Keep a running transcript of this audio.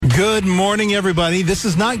Good morning, everybody. This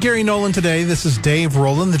is not Gary Nolan today. This is Dave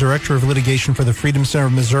Rowland, the Director of Litigation for the Freedom Center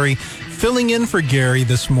of Missouri, filling in for Gary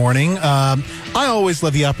this morning. I always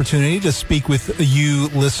love the opportunity to speak with you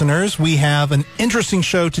listeners. We have an interesting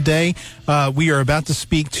show today. We are about to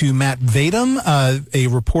speak to Matt Vadum, a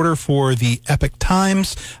reporter for the Epoch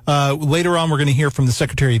Times. Later on, we're going to hear from the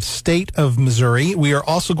Secretary of State of Missouri. We are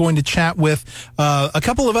also going to chat with a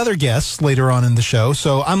couple of other guests later on in the show.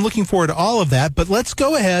 So I'm looking forward to all of that. But let's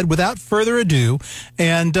go ahead without further ado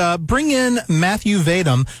and bring in Matthew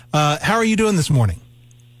Vadum. How are you doing this morning?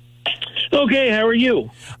 Okay, how are you?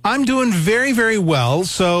 I'm doing very, very well.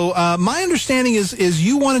 So my understanding is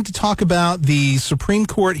you wanted to talk about the Supreme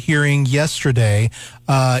Court hearing yesterday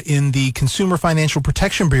in the Consumer Financial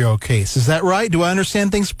Protection Bureau case. Is that right? Do I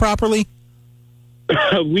understand things properly?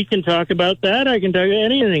 We can talk about that. I can talk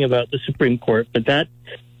anything about the Supreme Court, but that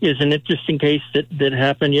is an interesting case that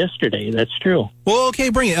happened yesterday. That's true. Well, okay,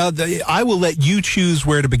 bring it. I will let you choose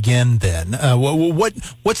where to begin then.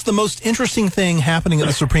 What's the most interesting thing happening at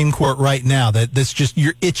the Supreme Court right now that's just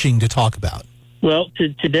you're itching to talk about? Well,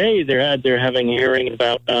 today they're having a hearing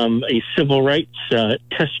about a civil rights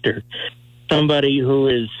tester, somebody who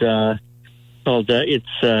is called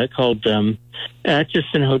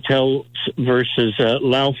Atchison Hotels versus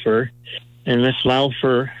Laufer, and Miss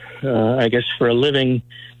Laufer, I guess for a living,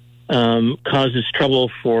 causes trouble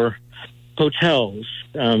for hotels.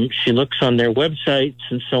 She looks on their websites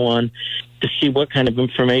and so on to see what kind of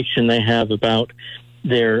information they have about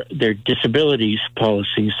their disabilities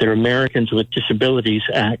policies, their Americans with Disabilities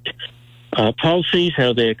Act policies,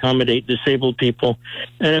 how they accommodate disabled people.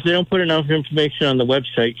 And if they don't put enough information on the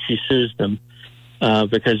website, she sues them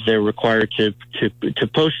because they're required to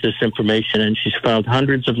post this information. And she's filed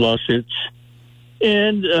hundreds of lawsuits.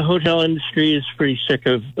 And the hotel industry is pretty sick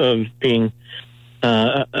of being,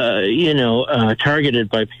 targeted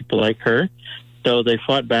by people like her. So they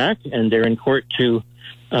fought back, and they're in court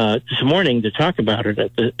this morning to talk about it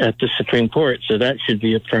at the Supreme Court. So that should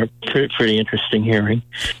be a pretty interesting hearing.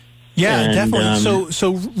 Yeah, definitely.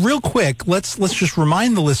 So real quick, let's just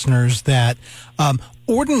remind the listeners that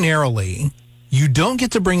ordinarily you don't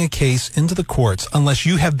get to bring a case into the courts unless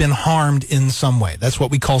you have been harmed in some way. That's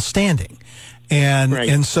what we call standing.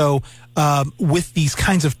 And so with these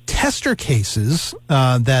kinds of tester cases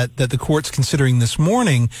that the court's considering this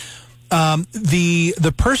morning,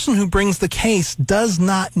 the person who brings the case does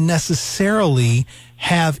not necessarily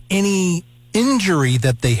have any injury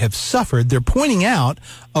that they have suffered. They're pointing out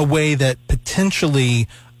a way that potentially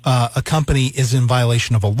a company is in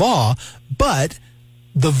violation of a law, but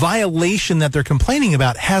the violation that they're complaining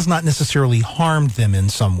about has not necessarily harmed them in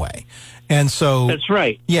some way. And so that's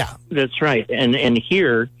right. Yeah, that's right. And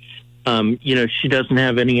here, she doesn't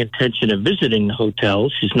have any intention of visiting the hotel.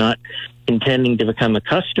 She's not intending to become a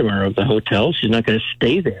customer of the hotel. She's not going to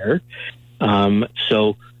stay there.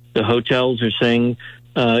 So the hotels are saying,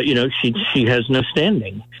 she has no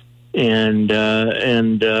standing, and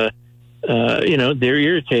they're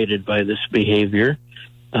irritated by this behavior,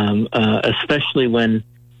 especially when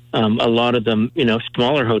a lot of them,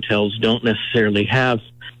 smaller hotels don't necessarily have.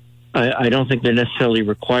 I don't think they're necessarily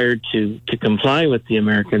required to comply with the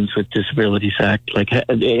Americans with Disabilities Act. Like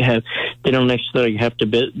they don't necessarily have to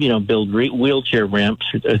build wheelchair ramps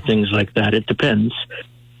or things like that. It depends.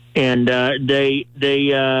 And if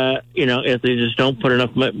they just don't put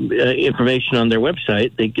enough information on their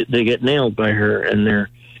website, they get nailed by her, and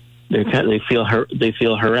they feel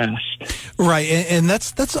harassed. Right, and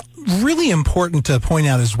that's really important to point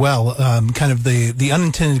out as well. Kind of the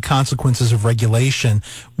unintended consequences of regulation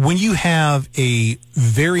when you have a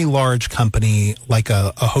very large company like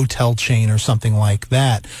a hotel chain or something like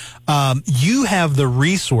that. You have the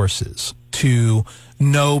resources to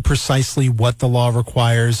know precisely what the law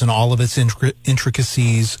requires and all of its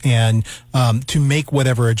intricacies, and to make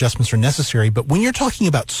whatever adjustments are necessary. But when you're talking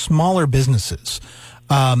about smaller businesses,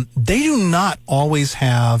 they do not always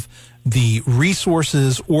have the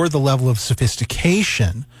resources or the level of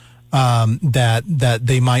sophistication that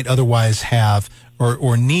they might otherwise have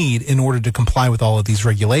or need in order to comply with all of these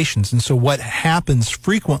regulations. And so what happens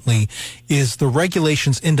frequently is the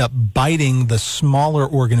regulations end up biting the smaller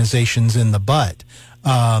organizations in the butt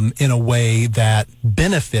in a way that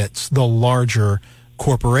benefits the larger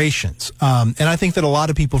corporations. And I think that a lot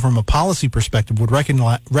of people from a policy perspective would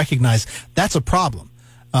recognize that's a problem.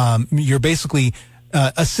 You're basically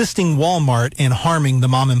assisting Walmart and harming the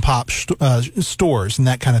mom and pop stores and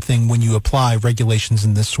that kind of thing when you apply regulations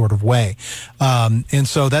in this sort of way. And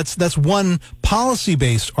so that's one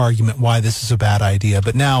policy-based argument why this is a bad idea.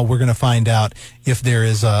 But now we're going to find out if there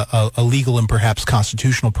is a legal and perhaps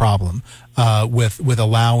constitutional problem with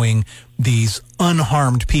allowing these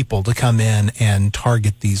unharmed people to come in and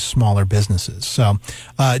target these smaller businesses. So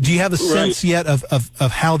do you have a sense yet of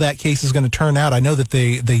how that case is going to turn out? I know that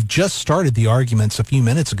they just started the arguments a few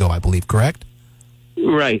minutes ago, I believe, correct?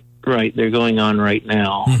 Right. They're going on right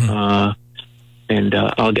now. Mm-hmm. And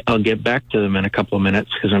I'll get back to them in a couple of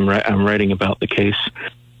minutes because I'm writing about the case.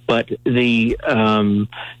 But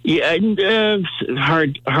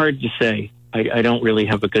hard to say. I don't really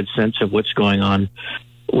have a good sense of what's going on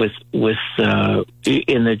with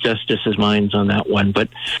in the justices' minds on that one. But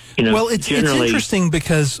well, it's interesting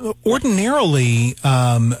because ordinarily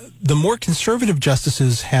the more conservative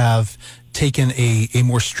justices have taken a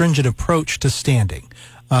more stringent approach to standing.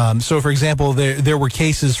 So, for example, there were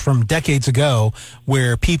cases from decades ago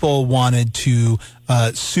where people wanted to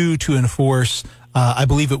sue to enforce, I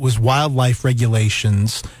believe it was wildlife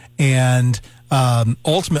regulations, and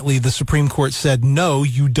ultimately the Supreme Court said, no,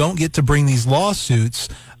 you don't get to bring these lawsuits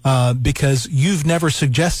because you've never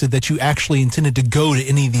suggested that you actually intended to go to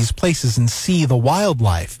any of these places and see the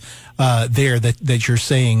wildlife there that you're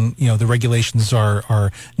saying, the regulations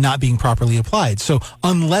are not being properly applied. So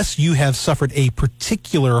unless you have suffered a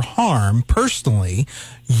particular harm personally,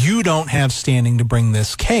 you don't have standing to bring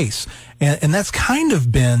this case. And that's kind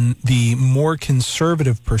of been the more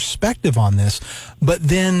conservative perspective on this. But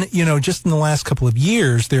then, just in the last couple of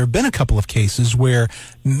years, there have been a couple of cases where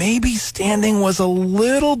maybe standing was a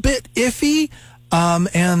little bit iffy.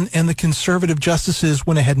 And the conservative justices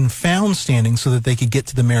went ahead and found standing so that they could get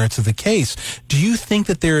to the merits of the case. Do you think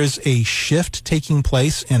that there is a shift taking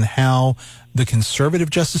place in how the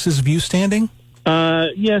conservative justices view standing?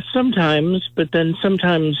 Yes, sometimes, but then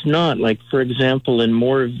sometimes not. Like, for example, in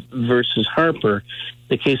Moore versus Harper,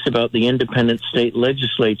 the case about the independent state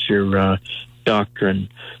legislature doctrine,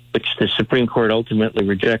 which the Supreme Court ultimately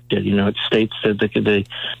rejected. It states that the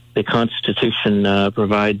Constitution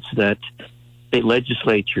provides that state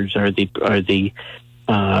legislatures are the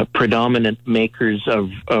predominant makers of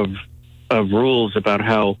rules about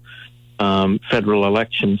how federal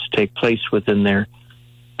elections take place within their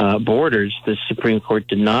borders. The Supreme Court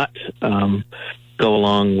did not go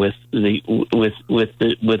along with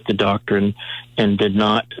the doctrine and did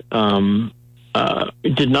not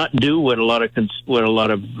do what a lot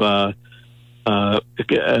of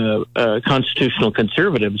constitutional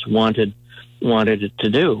conservatives wanted it to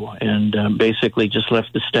do, and basically just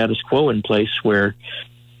left the status quo in place where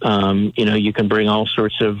you can bring all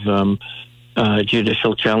sorts of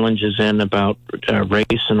judicial challenges in about race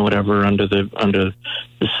and whatever under the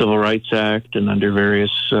Civil Rights Act and under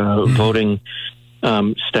various voting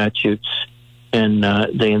statutes, and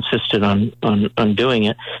they insisted on doing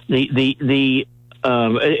it. They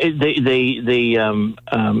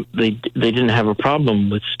didn't have a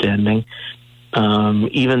problem with standing.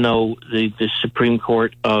 Even though the Supreme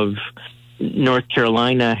Court of North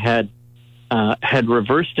Carolina had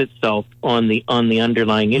reversed itself on the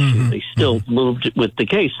underlying issue, mm-hmm. they still moved with the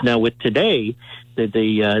case. Now, with today,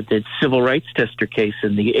 the civil rights tester case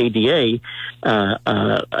in the ADA,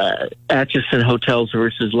 Atchison Hotels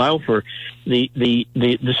versus Laufer,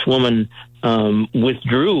 this woman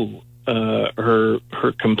withdrew her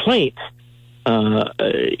complaint. And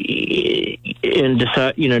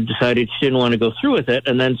decided she didn't want to go through with it,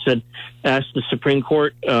 and then asked the Supreme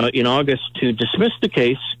Court in August to dismiss the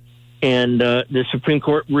case, and the Supreme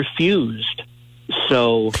Court refused.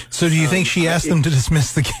 So do you think she asked them to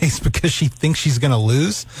dismiss the case because she thinks she's going to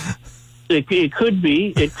lose? It could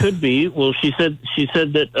be. It could be. Well, she said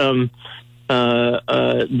that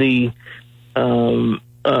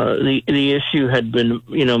the issue had been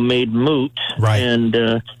made moot, right,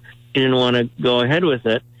 and he didn't want to go ahead with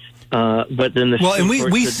it, but then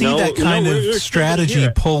we see that kind of strategy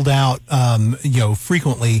pulled out,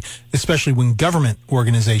 frequently, especially when government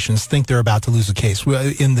organizations think they're about to lose a case.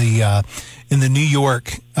 In the New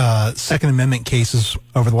York Second Amendment cases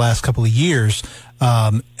over the last couple of years,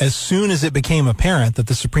 as soon as it became apparent that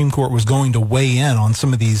the Supreme Court was going to weigh in on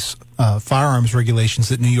some of these firearms regulations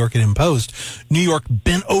that New York had imposed, New York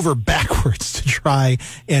bent over backwards to try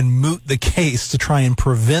and moot the case, to try and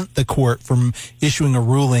prevent the court from issuing a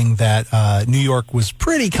ruling that New York was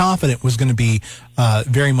pretty confident was going to be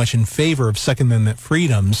very much in favor of Second Amendment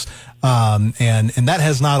freedoms. And that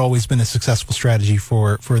has not always been a successful strategy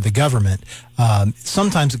for the government.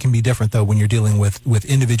 Sometimes it can be different, though, when you're dealing with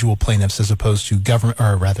individual plaintiffs as opposed to government,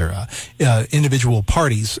 or rather, individual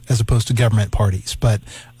parties as opposed to government parties. But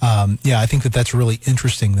I think that's really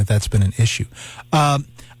interesting that that's been an issue.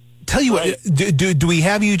 tell you Right. what, do we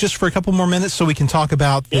have you just for a couple more minutes so we can talk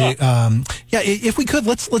about the? If we could,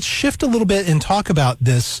 let's shift a little bit and talk about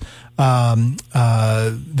this.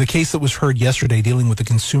 The case that was heard yesterday dealing with the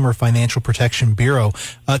Consumer Financial Protection Bureau.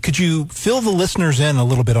 Could you fill the listeners in a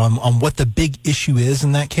little bit on what the big issue is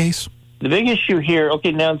in that case? The big issue here,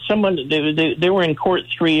 okay, now they were in court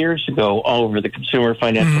 3 years ago all over the Consumer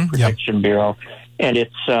Financial Protection Bureau, and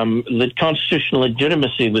its the constitutional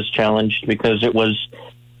legitimacy was challenged because it was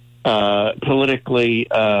politically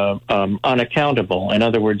unaccountable. In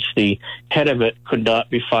other words, the head of it could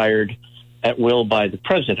not be fired at will by the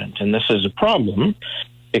president, and this is a problem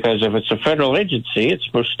because if it's a federal agency, it's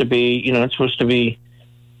supposed to be,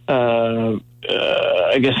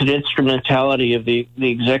 I guess, an instrumentality of the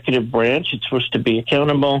executive branch. It's supposed to be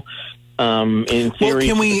accountable. In theory,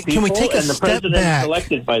 can we take a step back?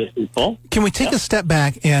 Elected by the people. Can we take a step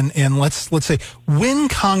back and let's say when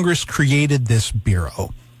Congress created this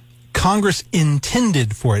bureau, Congress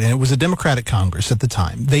intended for it, and it was a Democratic Congress at the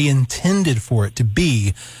time. They intended for it to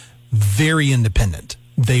be very independent.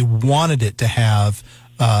 They wanted it to have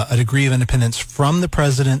a degree of independence from the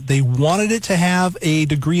president. They wanted it to have a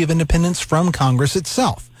degree of independence from Congress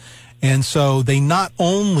itself. And so they not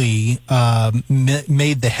only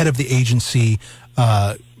made the head of the agency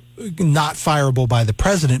not fireable by the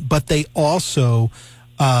president, but they also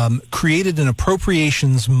created an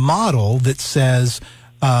appropriations model that says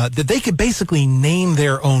that they could basically name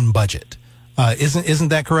their own budget. Isn't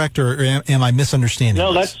that correct, or am I misunderstanding?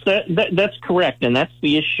 No, this? that's correct, and that's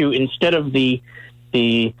the issue. Instead of the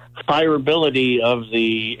fireability of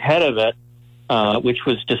the head of it, which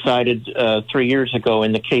was decided 3 years ago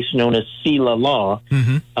in the case known as SELA law,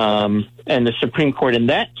 and the Supreme Court in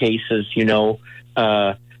that case, as you know,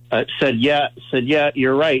 said,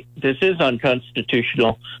 you're right, this is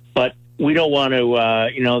unconstitutional, but we don't want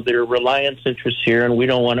to, there are reliance interests here, and we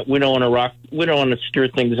don't want to stir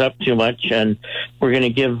things up too much, and we're going to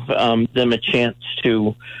give them a chance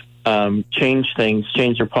to change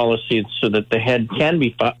their policies so that the head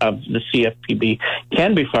of the CFPB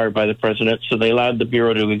can be fired by the president. So they allowed the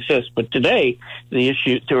bureau to exist. But today, the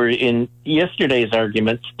issue, or in yesterday's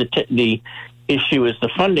arguments, the issue is the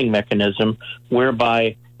funding mechanism,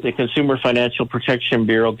 whereby the Consumer Financial Protection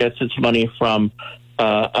Bureau gets its money from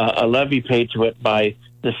a levy paid to it by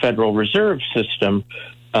the Federal Reserve System,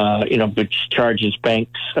 which charges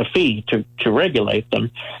banks a fee to regulate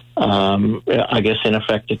them. I guess in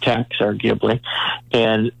effect a tax, arguably,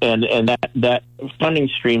 and that funding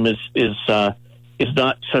stream is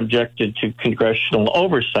not subjected to congressional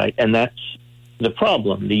oversight, and that's the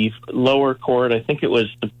problem. The lower court, I think it was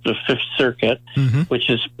the Fifth Circuit, which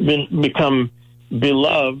has become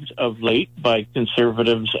beloved of late by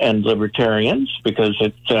conservatives and libertarians because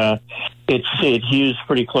it hews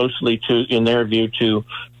pretty closely to, in their view, to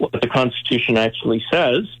what the Constitution actually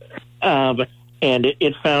says, and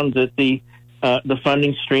it found that the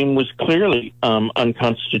funding stream was clearly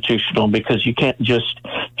unconstitutional because you can't just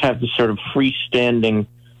have the sort of freestanding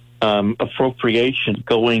appropriation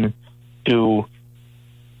going to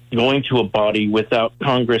a body without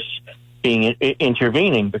Congress being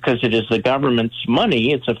intervening, because it is the government's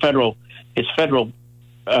money. It's federal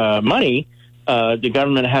money. The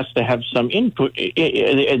government has to have some input.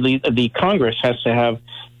 The Congress has to have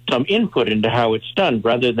some input into how it's done,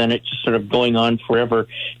 rather than it just sort of going on forever,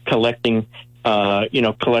 collecting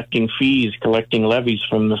fees, collecting levies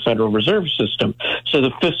from the Federal Reserve System. So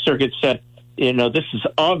the Fifth Circuit said, this is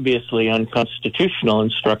obviously unconstitutional,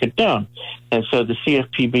 and struck it down. And so the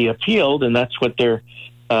CFPB appealed, and that's what they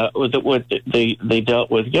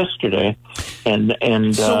dealt with yesterday.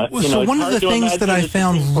 So one of the things that I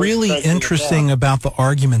found really interesting about the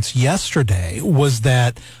arguments yesterday was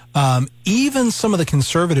that even some of the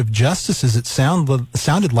conservative justices, it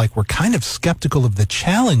sounded like, were kind of skeptical of the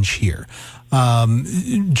challenge here.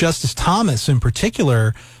 Justice Thomas, in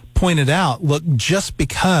particular, pointed out, look, just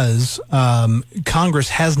because Congress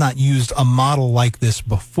has not used a model like this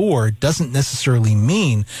before doesn't necessarily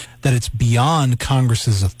mean that it's beyond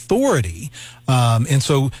Congress's authority. And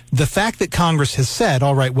so the fact that Congress has said,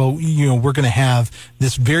 all right, well, we're going to have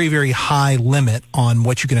this very, very high limit on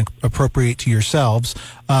what you can appropriate to yourselves,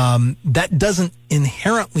 that doesn't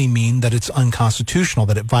inherently mean that it's unconstitutional,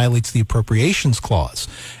 that it violates the appropriations clause.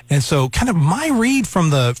 And so kind of my read from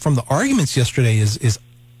the arguments yesterday is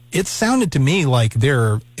it sounded to me like there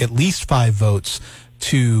are at least 5 votes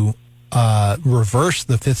to reverse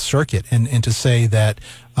the Fifth Circuit and to say that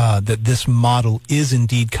this model is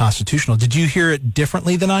indeed constitutional. Did you hear it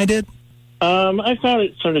differently than I did? I found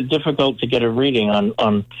it sort of difficult to get a reading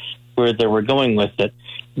on where they were going with it,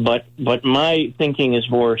 but my thinking is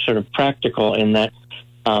more sort of practical in that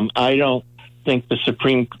I don't think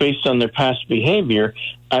based on their past behavior,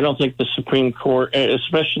 I don't think the Supreme Court,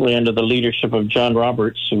 especially under the leadership of John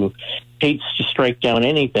Roberts, who hates to strike down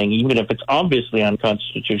anything, even if it's obviously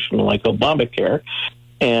unconstitutional, like Obamacare,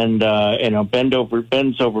 and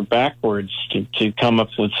bends over backwards to come up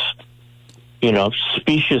with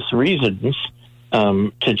specious reasons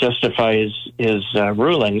to justify his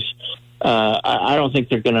rulings. I don't think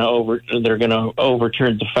they're going to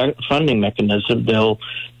overturn the funding mechanism. They'll,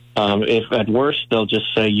 if at worst, they'll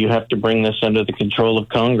just say you have to bring this under the control of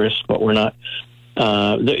Congress. But we're not.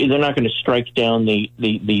 They're not going to strike down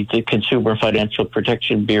the Consumer Financial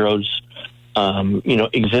Protection Bureau's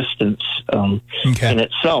existence in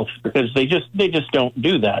itself, because they just don't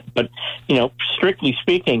do that. But strictly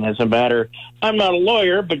speaking, as a matter, I'm not a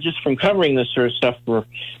lawyer, but just from covering this sort of stuff for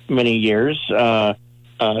many years,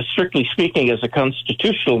 strictly speaking, as a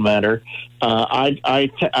constitutional matter,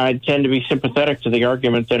 I tend to be sympathetic to the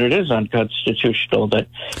argument that it is unconstitutional. That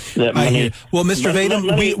money. Well, Mr.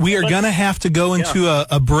 Vadum, we are going to have to go into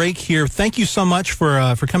a break here. Thank you so much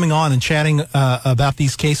for coming on and chatting about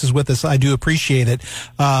these cases with us. I do appreciate it.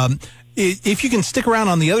 If you can stick around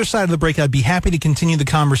on the other side of the break, I'd be happy to continue the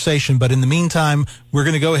conversation. But in the meantime, we're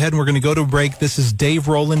going to go ahead and we're going to go to a break. This is Dave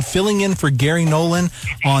Rowland filling in for Gary Nolan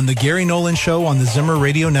on the Gary Nolan Show on the Zimmer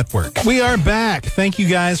Radio Network. We are back. Thank you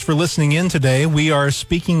guys for listening in today. We are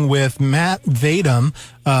speaking with Matt Vadum,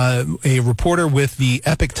 a reporter with the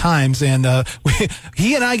Epic Times, and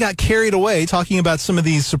he and I got carried away talking about some of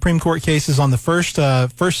these Supreme Court cases on the first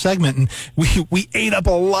segment, and we ate up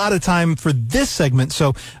a lot of time for this segment.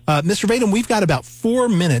 So, Mr. Vadum, we've got about 4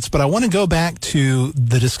 minutes, but I want to go back to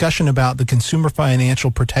the discussion about the Consumer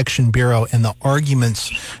Financial Protection Bureau and the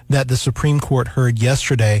arguments that the Supreme Court heard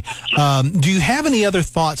yesterday. Do you have any other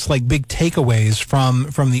thoughts, like big takeaways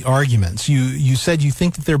from the arguments? You said you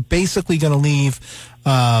think that they're basically going to leave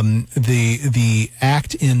the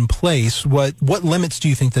act in place. What limits do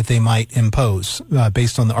you think that they might impose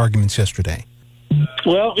based on the arguments yesterday?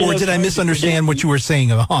 Well, or did I misunderstand what you were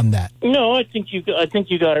saying on that? No, I think you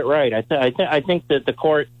got it right. I think that the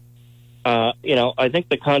court, I think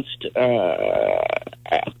the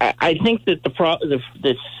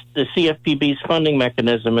CFPB's funding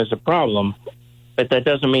mechanism is a problem, but that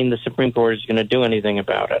doesn't mean the Supreme Court is going to do anything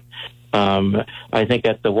about it. I think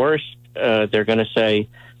at the worst, they're going to say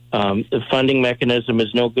the funding mechanism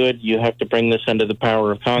is no good. You have to bring this under the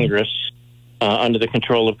power of Congress, under the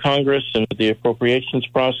control of Congress and the appropriations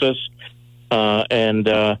process. But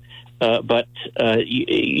they're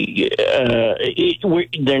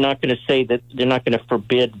not going to say that they're not going to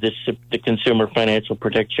forbid the Consumer Financial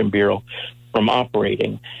Protection Bureau from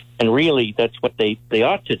operating. And really, that's what they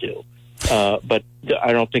ought to do. But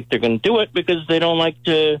I don't think they're going to do it because they don't like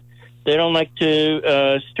to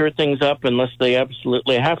stir things up unless they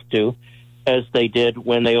absolutely have to, as they did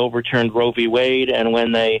when they overturned Roe v. Wade and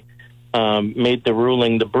when they made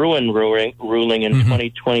the Bruin ruling in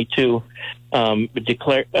 2022,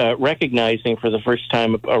 recognizing for the first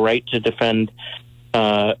time a right to defend,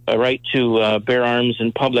 a right to bear arms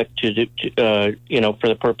in public for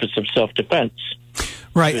the purpose of self-defense.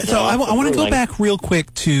 Right. So I want to go back real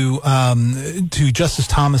quick to Justice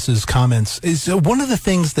Thomas's comments. One of the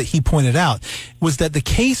things that he pointed out was that the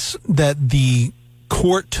case that the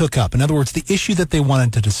court took up, in other words, the issue that they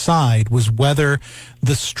wanted to decide, was whether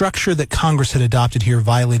the structure that Congress had adopted here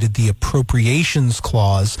violated the appropriations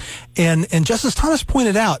clause. And Justice Thomas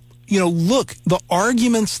pointed out, look, the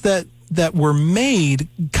arguments that were made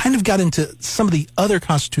kind of got into some of the other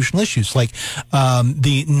constitutional issues, like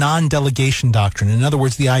the non-delegation doctrine. In other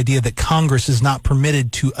words, the idea that Congress is not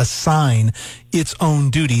permitted to assign its own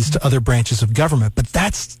duties to other branches of government. But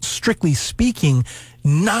that's, strictly speaking,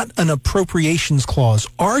 not an appropriations clause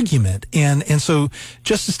argument. And so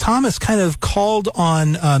Justice Thomas kind of called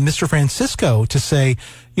on Mr. Francisco to say,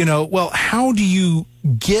 well, how do you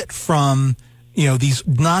get from these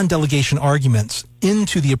non-delegation arguments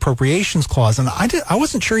into the appropriations clause? And I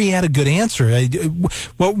wasn't sure he had a good answer.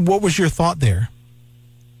 What was your thought there?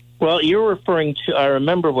 Well, I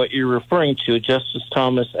remember what you're referring to. Justice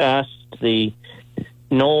Thomas asked the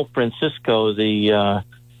Noel Francisco,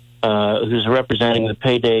 who's representing the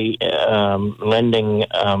payday lending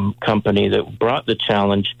company that brought the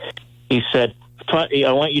challenge. He said,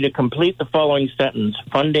 I want you to complete the following sentence.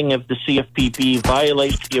 Funding of the CFPB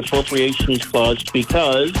violates the appropriations clause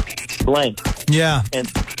because blank. Yeah.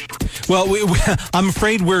 Well, I'm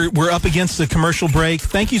afraid we're up against the commercial break.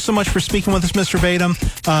 Thank you so much for speaking with us, Mr. Vadum.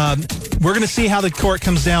 We're going to see how the court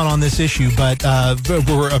comes down on this issue, but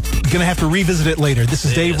we're going to have to revisit it later. This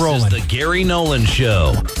is Dave Rowland. This is the Gary Nolan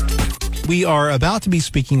Show. We are about to be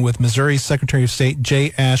speaking with Missouri's Secretary of State,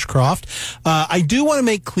 Jay Ashcroft. I do want to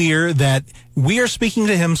make clear that we are speaking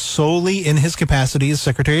to him solely in his capacity as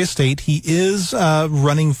Secretary of State. He is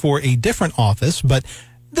running for a different office, but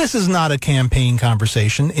this is not a campaign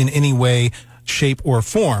conversation in any way, shape, or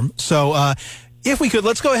form. So if we could,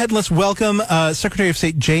 let's go ahead and let's welcome Secretary of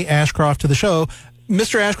State Jay Ashcroft to the show.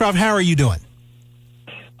 Mr. Ashcroft, how are you doing?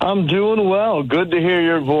 I'm doing well. Good to hear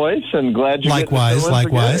your voice, and glad you're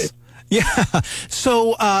Likewise. Yeah.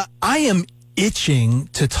 So I am itching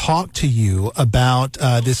to talk to you about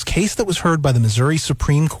this case that was heard by the Missouri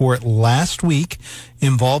Supreme Court last week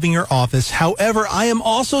involving your office. However, I am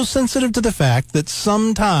also sensitive to the fact that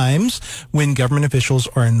sometimes when government officials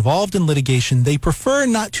are involved in litigation, they prefer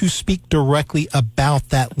not to speak directly about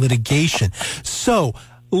that litigation. So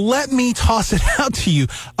let me toss it out to you.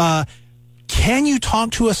 Can you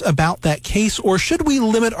talk to us about that case, or should we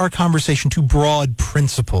limit our conversation to broad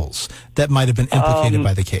principles that might have been implicated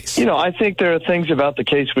by the case? You know, I think there are things about the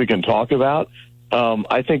case we can talk about.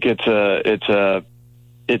 I think it's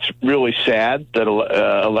really sad that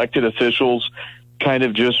elected officials kind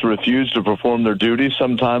of just refuse to perform their duties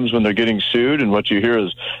sometimes when they're getting sued, and what you hear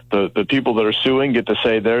is the people that are suing get to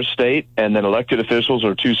say their state, and then elected officials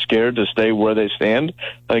are too scared to stay where they stand.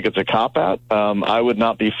 I think it's a cop-out. I would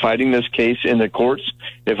not be fighting this case in the courts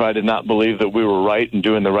if I did not believe that we were right and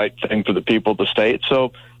doing the right thing for the people of the state.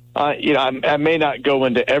 So I may not go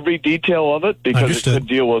into every detail of it because Understood. It could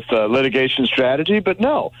deal with litigation strategy, but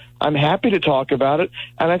no, I'm happy to talk about it,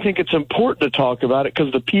 and I think it's important to talk about it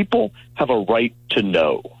because the people have a right to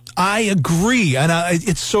know. I agree, and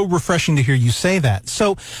it's so refreshing to hear you say that.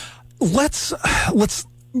 So let's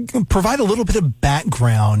provide a little bit of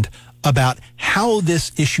background about how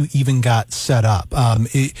this issue even got set up.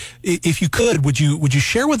 If you could, would you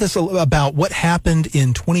share with us about what happened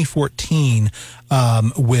in 2014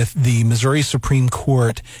 with the Missouri Supreme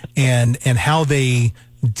Court and how they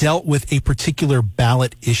dealt with a particular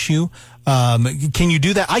ballot issue? Can you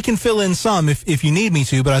do that? I can fill in some if you need me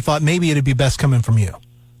to, but I thought maybe it'd be best coming from you.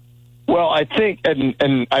 Well, I think,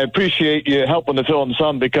 and I appreciate you helping to fill in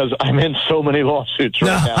some because I'm in so many lawsuits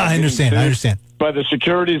right now. I understand. By the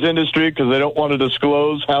securities industry because they don't want to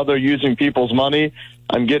disclose how they're using people's money.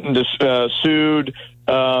 I'm getting sued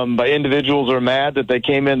by individuals who are mad that they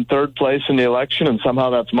came in third place in the election, and somehow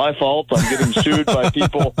that's my fault. I'm getting sued by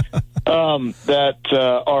people that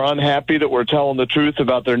are unhappy that we're telling the truth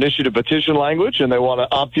about their initiative petition language, and they want to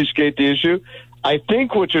obfuscate the issue. I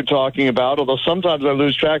think what you're talking about, although sometimes I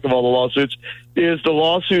lose track of all the lawsuits, is the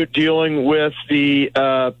lawsuit dealing with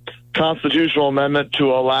the constitutional amendment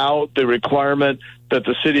to allow the requirement that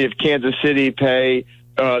the city of Kansas City pay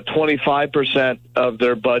 25% of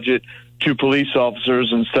their budget to police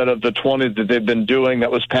officers instead of the 20 that they've been doing that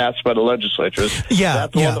was passed by the legislature. Yeah,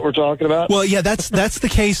 that's the one that we're talking about. Well, yeah, that's the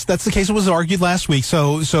case. That's the case that was argued last week.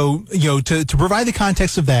 So to provide the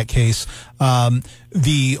context of that case,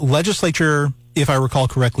 the legislature, if I recall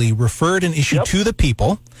correctly, referred an issue to the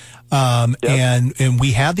people, and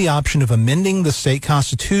we had the option of amending the state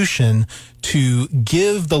constitution to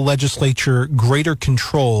give the legislature greater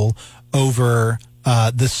control over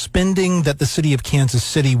the spending that the city of Kansas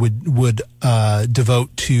City would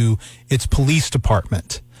devote to its police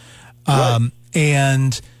department.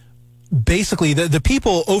 And basically, the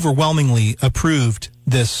people overwhelmingly approved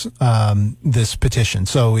this petition.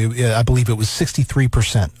 So I believe it was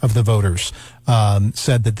 63% of the voters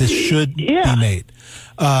said that this should be made.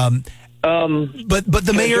 But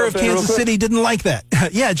the mayor of Kansas City didn't like that.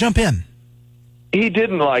 Yeah, jump in. He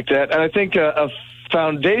didn't like that, and I think a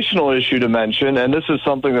foundational issue to mention, and this is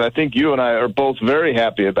something that I think you and I are both very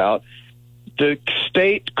happy about, the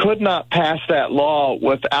state could not pass that law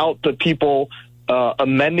without the people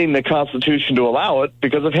amending the Constitution to allow it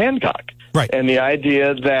because of Hancock. Right. And the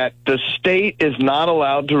idea that the state is not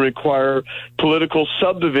allowed to require political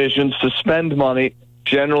subdivisions to spend money.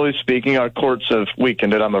 Generally speaking, our courts have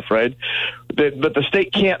weakened it, I'm afraid. But the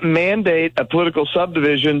state can't mandate a political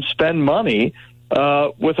subdivision spend money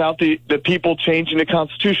without the people changing the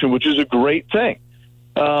Constitution, which is a great thing.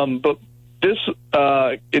 But this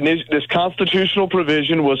constitutional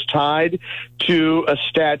provision was tied to a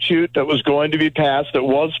statute that was going to be passed, that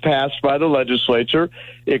was passed by the legislature.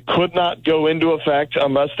 It could not go into effect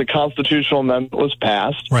unless the constitutional amendment was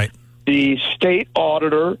passed. Right. The state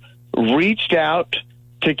auditor reached out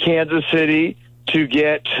to Kansas City to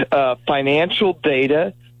get financial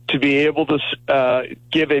data to be able to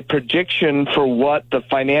give a prediction for what the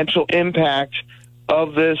financial impact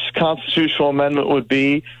of this constitutional amendment would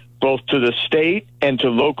be, both to the state and to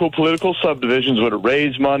local political subdivisions. Would it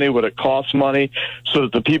raise money? Would it cost money? So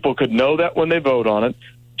that the people could know that when they vote on it.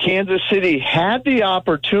 Kansas City had the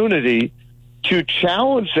opportunity to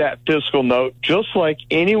challenge that fiscal note just like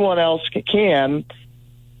anyone else can,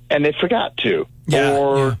 and they forgot to.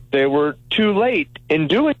 They were too late in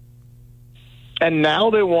doing it. And now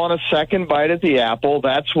they want a second bite at the apple.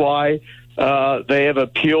 That's why they have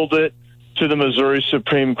appealed it to the Missouri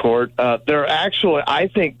Supreme Court. There are actually, I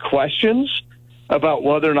think, questions about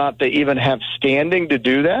whether or not they even have standing to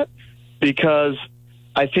do that, because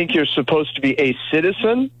I think you're supposed to be a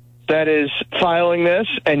citizen that is filing this,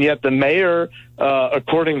 and yet the mayor,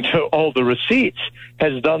 according to all the receipts,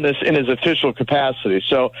 has done this in his official capacity.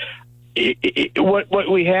 So what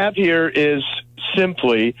we have here is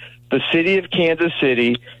simply the city of Kansas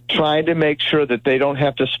City trying to make sure that they don't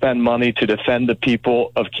have to spend money to defend the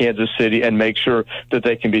people of Kansas City and make sure that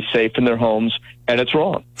they can be safe in their homes, and it's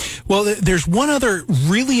wrong. Well, there's one other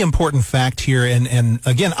really important fact here, and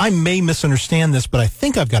again, I may misunderstand this, but I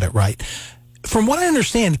think I've got it right. From what I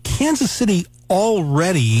understand, Kansas City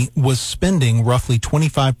already was spending roughly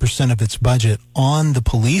 25% of its budget on the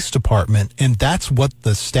police department, and that's what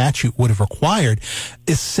the statute would have required.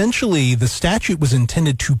 Essentially, the statute was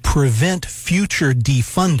intended to prevent future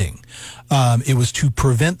defunding. It was to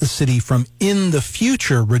prevent the city from, in the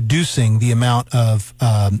future, reducing the amount of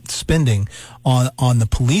spending on the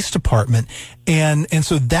police department. And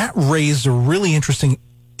so that raised a really interesting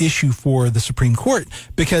issue for the Supreme Court,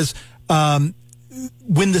 because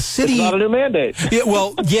when the city... It's not a new mandate. Yeah,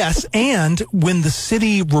 well, yes, and when the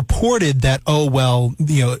city reported that,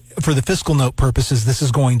 for the fiscal note purposes, this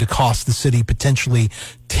is going to cost the city potentially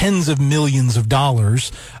tens of millions of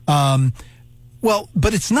dollars,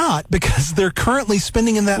 but it's not, because they're currently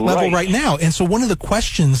spending in that level right now. And so one of the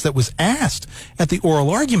questions that was asked at the oral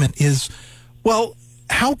argument is, well,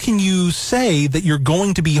 how can you say that you're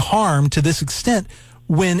going to be harmed to this extent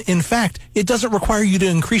when, in fact, it doesn't require you to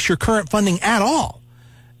increase your current funding at all?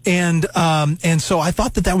 And so I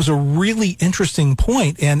thought that was a really interesting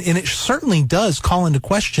point, and it certainly does call into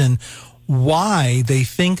question why they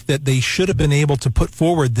think that they should have been able to put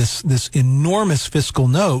forward this enormous fiscal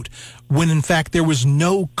note when, in fact, there was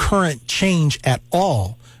no current change at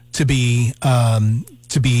all to be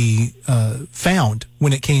found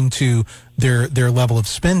when it came to their level of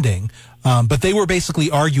spending. But they were basically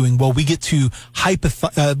arguing, well, we get to hypothesize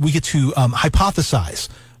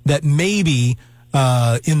that maybe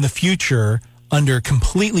in the future, under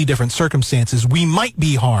completely different circumstances, we might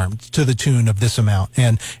be harmed to the tune of this amount.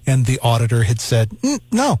 And the auditor had said,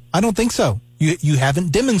 no, I don't think so. You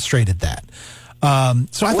haven't demonstrated that.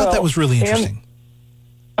 So I thought that was really interesting.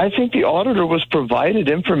 I think the auditor was provided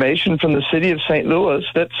information from the city of St. Louis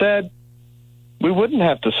that said we wouldn't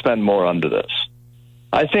have to spend more under this.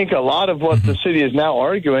 I think a lot of what the city is now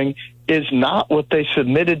arguing is not what they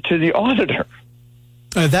submitted to the auditor.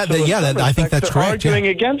 I think that's correct. Arguing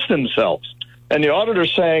against themselves. And the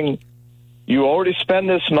auditor's saying, you already spend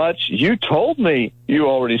this much. You told me you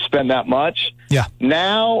already spend that much. Yeah.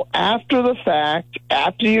 Now, after the fact,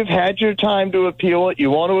 after you've had your time to appeal it, you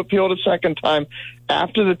want to appeal it a second time,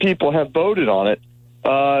 after the people have voted on it,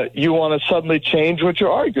 you want to suddenly change what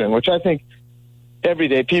you're arguing, which I think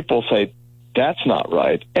everyday people say, that's not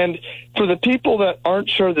right. And for the people that aren't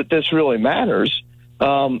sure that this really matters,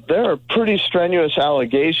 there are pretty strenuous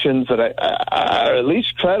allegations that are at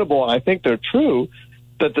least credible, and I think they're true,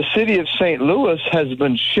 that the city of St. Louis has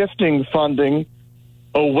been shifting funding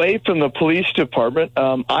away from the police department.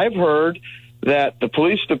 I've heard that the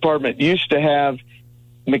police department used to have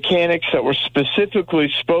mechanics that were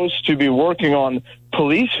specifically supposed to be working on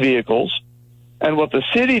police vehicles, and what the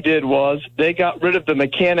city did was they got rid of the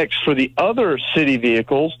mechanics for the other city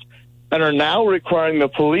vehicles and are now requiring the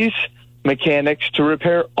police mechanics to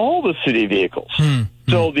repair all the city vehicles.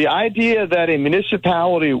 So the idea that a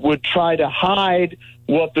municipality would try to hide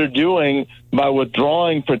what they're doing by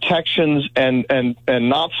withdrawing protections and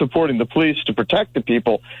not supporting the police to protect the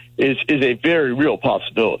people is a very real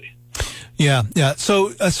possibility. Yeah. So,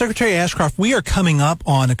 Secretary Ashcroft, we are coming up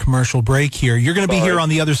on a commercial break here. You're going to be here on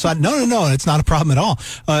the other side. No, it's not a problem at all.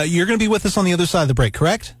 You're going to be with us on the other side of the break,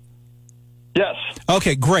 correct? Yes.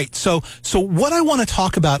 Okay, great. So what I want to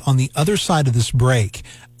talk about on the other side of this break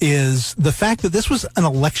is the fact that this was an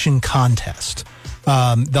election contest.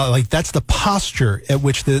 That's the posture at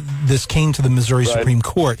which this came to the Missouri Supreme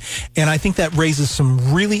Court. And I think that raises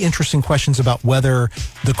some really interesting questions about whether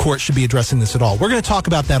the court should be addressing this at all. We're going to talk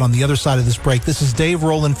about that on the other side of this break. This is Dave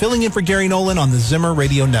Rowland filling in for Gary Nolan on the Zimmer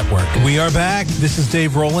Radio Network. We are back. This is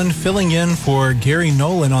Dave Rowland filling in for Gary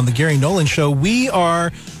Nolan on the Gary Nolan Show. We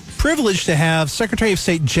are privileged to have Secretary of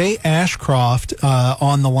State Jay Ashcroft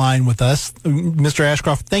on the line with us. Mr.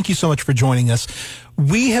 Ashcroft, thank you so much for joining us.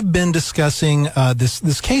 We have been discussing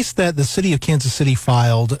this case that the city of Kansas City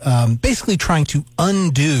filed, basically trying to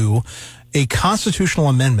undo a constitutional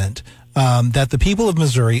amendment that the people of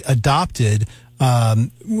Missouri adopted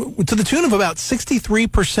to the tune of about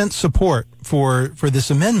 63% support for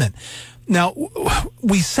this amendment. Now,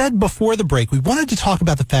 we said before the break, we wanted to talk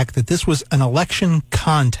about the fact that this was an election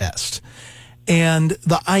contest. And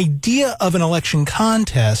the idea of an election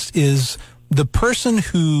contest is the person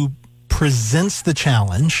who presents the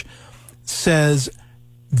challenge says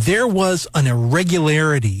there was an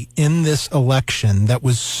irregularity in this election that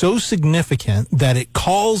was so significant that it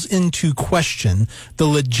calls into question the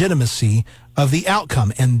legitimacy of the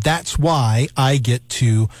outcome. And that's why I get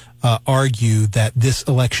to argue that this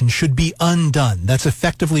election should be undone. That's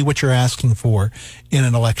effectively what you're asking for in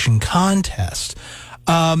an election contest.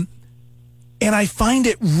 And I find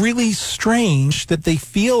it really strange that they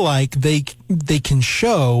feel like they can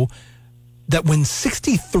show that when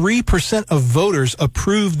 63% of voters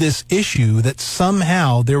approved this issue, that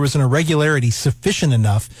somehow there was an irregularity sufficient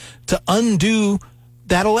enough to undo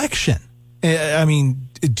that election. I mean,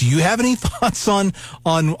 do you have any thoughts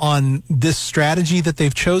on this strategy that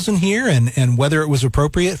they've chosen here and whether it was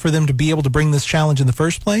appropriate for them to be able to bring this challenge in the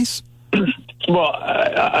first place? Well,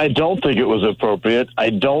 I don't think it was appropriate. I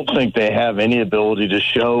don't think they have any ability to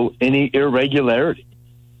show any irregularity.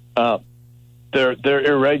 Their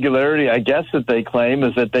irregularity, I guess, that they claim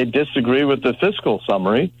is that they disagree with the fiscal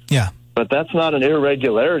summary. Yeah. But that's not an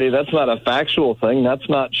irregularity. That's not a factual thing. That's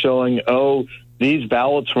not showing, these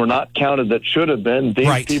ballots were not counted that should have been. These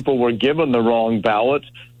right. people were given the wrong ballot.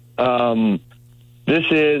 This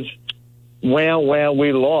is, well,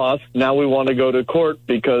 we lost. Now we want to go to court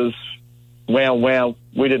because, we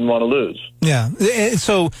didn't want to lose. Yeah.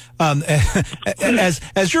 So,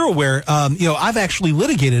 as you're aware, I've actually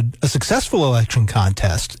litigated a successful election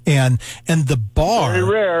contest, and the bar, very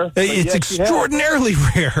rare. It's extraordinarily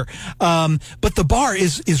rare. But the bar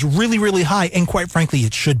is really, really high, and quite frankly,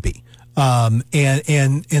 it should be.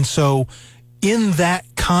 And so in that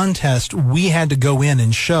contest, we had to go in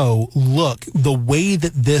and show, look, the way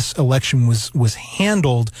that this election was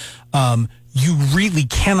handled, you really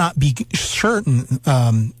cannot be certain,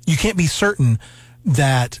 you can't be certain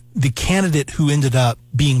that the candidate who ended up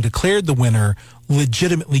being declared the winner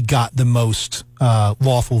legitimately got the most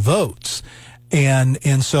lawful votes. And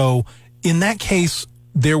so in that case,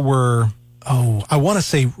 there were, I want to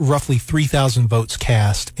say roughly 3,000 votes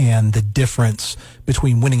cast, and the difference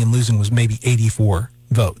between winning and losing was maybe 84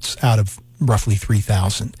 votes out of roughly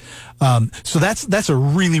 3,000. So that's a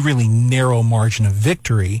really, really narrow margin of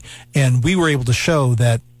victory. And we were able to show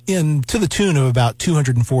that to the tune of about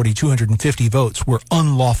 240, 250 votes were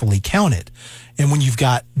unlawfully counted. And when you've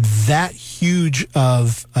got that huge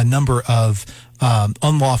of a number of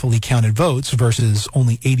unlawfully counted votes versus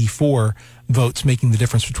only 84 votes making the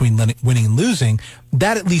difference between winning and losing,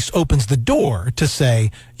 that at least opens the door to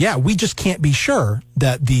say, yeah, we just can't be sure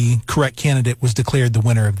that the correct candidate was declared the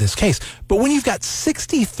winner of this case. But when you've got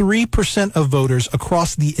 63% of voters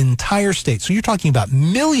across the entire state, so you're talking about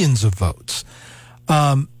millions of votes,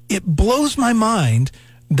 it blows my mind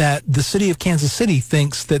that the city of Kansas City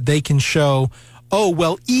thinks that they can show,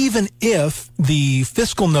 even if the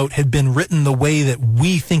fiscal note had been written the way that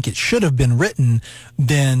we think it should have been written,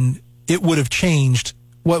 then it would have changed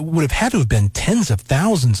what would have had to have been tens of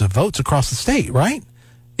thousands of votes across the state, right?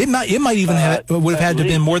 It might even would have had to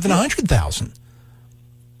have been more than 100,000.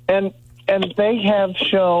 And they have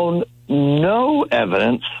shown no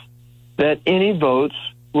evidence that any votes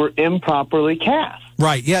were improperly cast.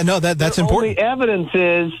 Right. Yeah. No. That's important. The evidence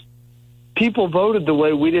is people voted the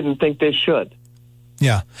way we didn't think they should.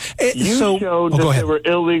 Yeah. You showed that they were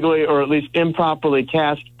illegally or at least improperly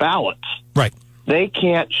cast ballots. Right. They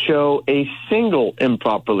can't show a single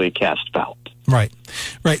improperly cast ballot. Right.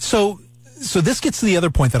 Right. So this gets to the other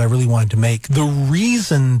point that I really wanted to make. The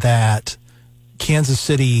reason that Kansas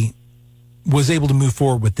City was able to move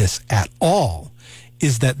forward with this at all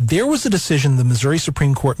is that there was a decision the Missouri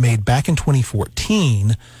Supreme Court made back in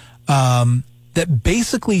 2014 that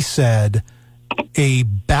basically said a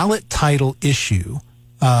ballot title issue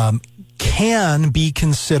can be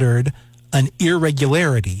considered an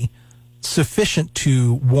irregularity sufficient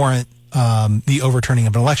to warrant the overturning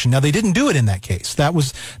of an election. Now, they didn't do it in that case. That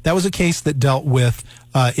was a case that dealt with,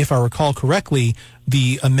 if I recall correctly,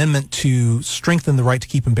 the amendment to strengthen the right to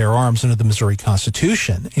keep and bear arms under the Missouri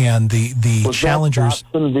Constitution, and the Was challengers.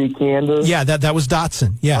 that Dotson v. Kansas? Yeah, that was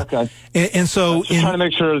Dotson. Yeah. Okay. And so Just trying to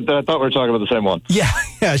make sure that I thought we were talking about the same one.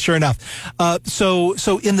 Yeah, sure enough. So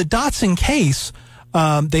in the Dotson case,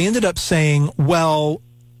 they ended up saying, well,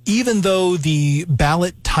 even though the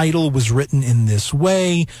ballot title was written in this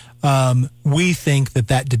way, we think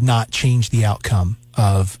that did not change the outcome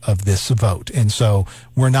of this vote. And so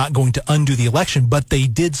we're not going to undo the election. But they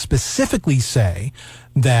did specifically say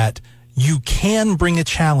that you can bring a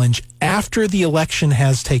challenge after the election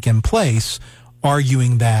has taken place,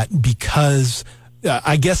 arguing that because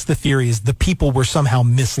I guess the theory is the people were somehow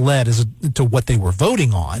misled as to what they were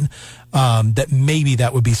voting on, that maybe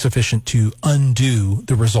that would be sufficient to undo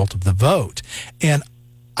the result of the vote. And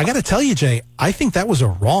I got to tell you, Jay, I think that was a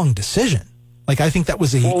wrong decision. Like, I think that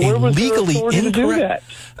was a legally incorrect.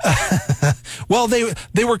 Well,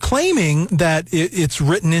 they were claiming that it's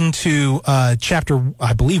written into chapter,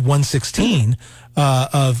 I believe, 116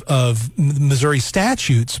 of Missouri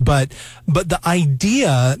statutes, but the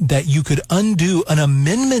idea that you could undo an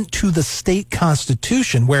amendment to the state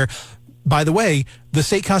constitution, where, by the way, the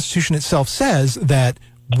state constitution itself says that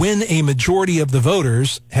when a majority of the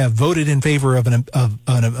voters have voted in favor of an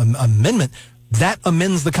amendment, that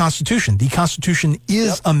amends the Constitution. The Constitution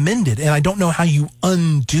is amended, and I don't know how you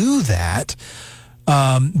undo that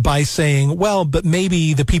by saying, well, but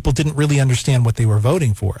maybe the people didn't really understand what they were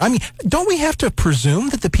voting for. I mean, don't we have to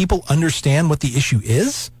presume that the people understand what the issue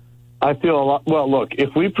is? I feel a lot. Well, look,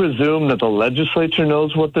 if we presume that the legislature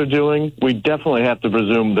knows what they're doing, we definitely have to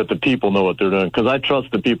presume that the people know what they're doing, because I trust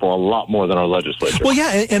the people a lot more than our legislature. Well,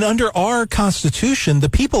 yeah, and under our Constitution, the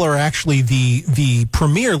people are actually the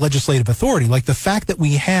premier legislative authority. Like, the fact that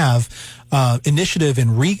we have initiative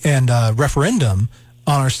and referendum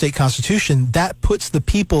on our state constitution, that puts the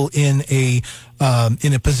people in a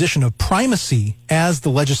position of primacy as the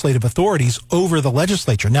legislative authorities over the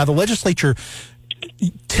legislature. Now, the legislature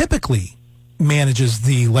typically manages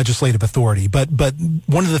the legislative authority, but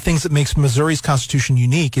one of the things that makes Missouri's Constitution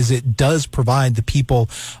unique is it does provide the people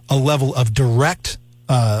a level of direct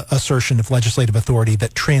assertion of legislative authority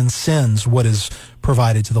that transcends what is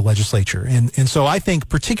provided to the legislature. And so I think,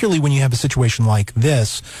 particularly when you have a situation like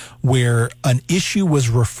this, where an issue was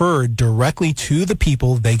referred directly to the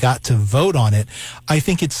people, they got to vote on it, I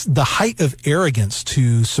think it's the height of arrogance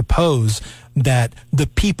to suppose that the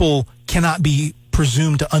people cannot be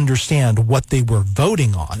presumed to understand what they were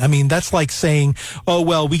voting on. I mean, that's like saying, oh,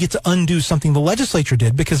 well, we get to undo something the legislature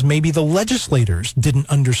did because maybe the legislators didn't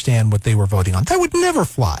understand what they were voting on. That would never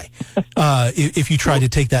fly if you tried to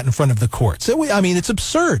take that in front of the courts. I mean, it's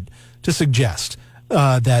absurd to suggest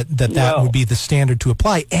that would be the standard to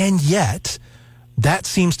apply. And yet, that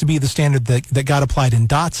seems to be the standard that got applied in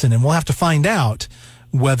Dotson. And we'll have to find out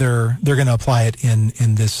whether they're going to apply it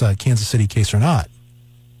in this Kansas City case or not.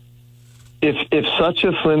 If such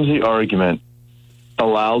a flimsy argument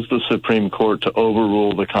allows the Supreme Court to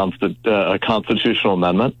overrule the constitutional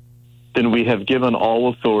amendment, then we have given all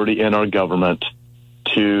authority in our government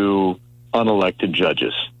to unelected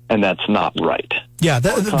judges, and that's not right. Yeah,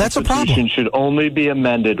 that's a problem. The Constitution should only be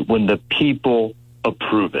amended when the people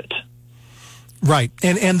approve it. Right,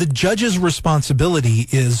 and the judge's responsibility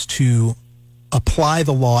is to apply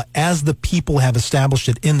the law as the people have established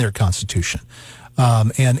it in their Constitution.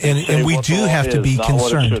 And we do have to be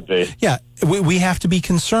concerned. Yeah, we have to be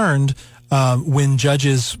concerned when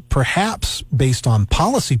judges, perhaps based on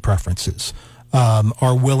policy preferences,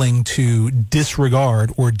 are willing to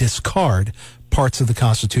disregard or discard parts of the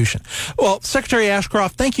Constitution. Well, Secretary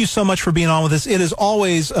Ashcroft, thank you so much for being on with us. It is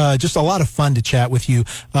always just a lot of fun to chat with you.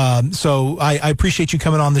 So I appreciate you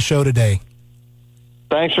coming on the show today.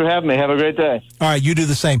 Thanks for having me. Have a great day. All right, you do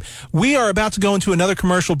the same. We are about to go into another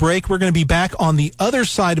commercial break. We're going to be back on the other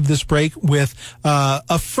side of this break with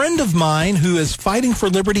a friend of mine who is fighting for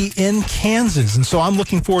liberty in Kansas. And so I'm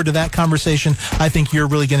looking forward to that conversation. I think you're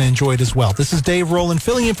really going to enjoy it as well. This is Dave Rowland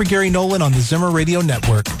filling in for Gary Nolan on the Zimmer Radio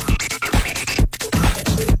Network.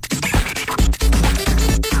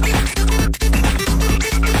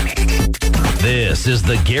 This is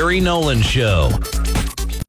the Gary Nolan Show.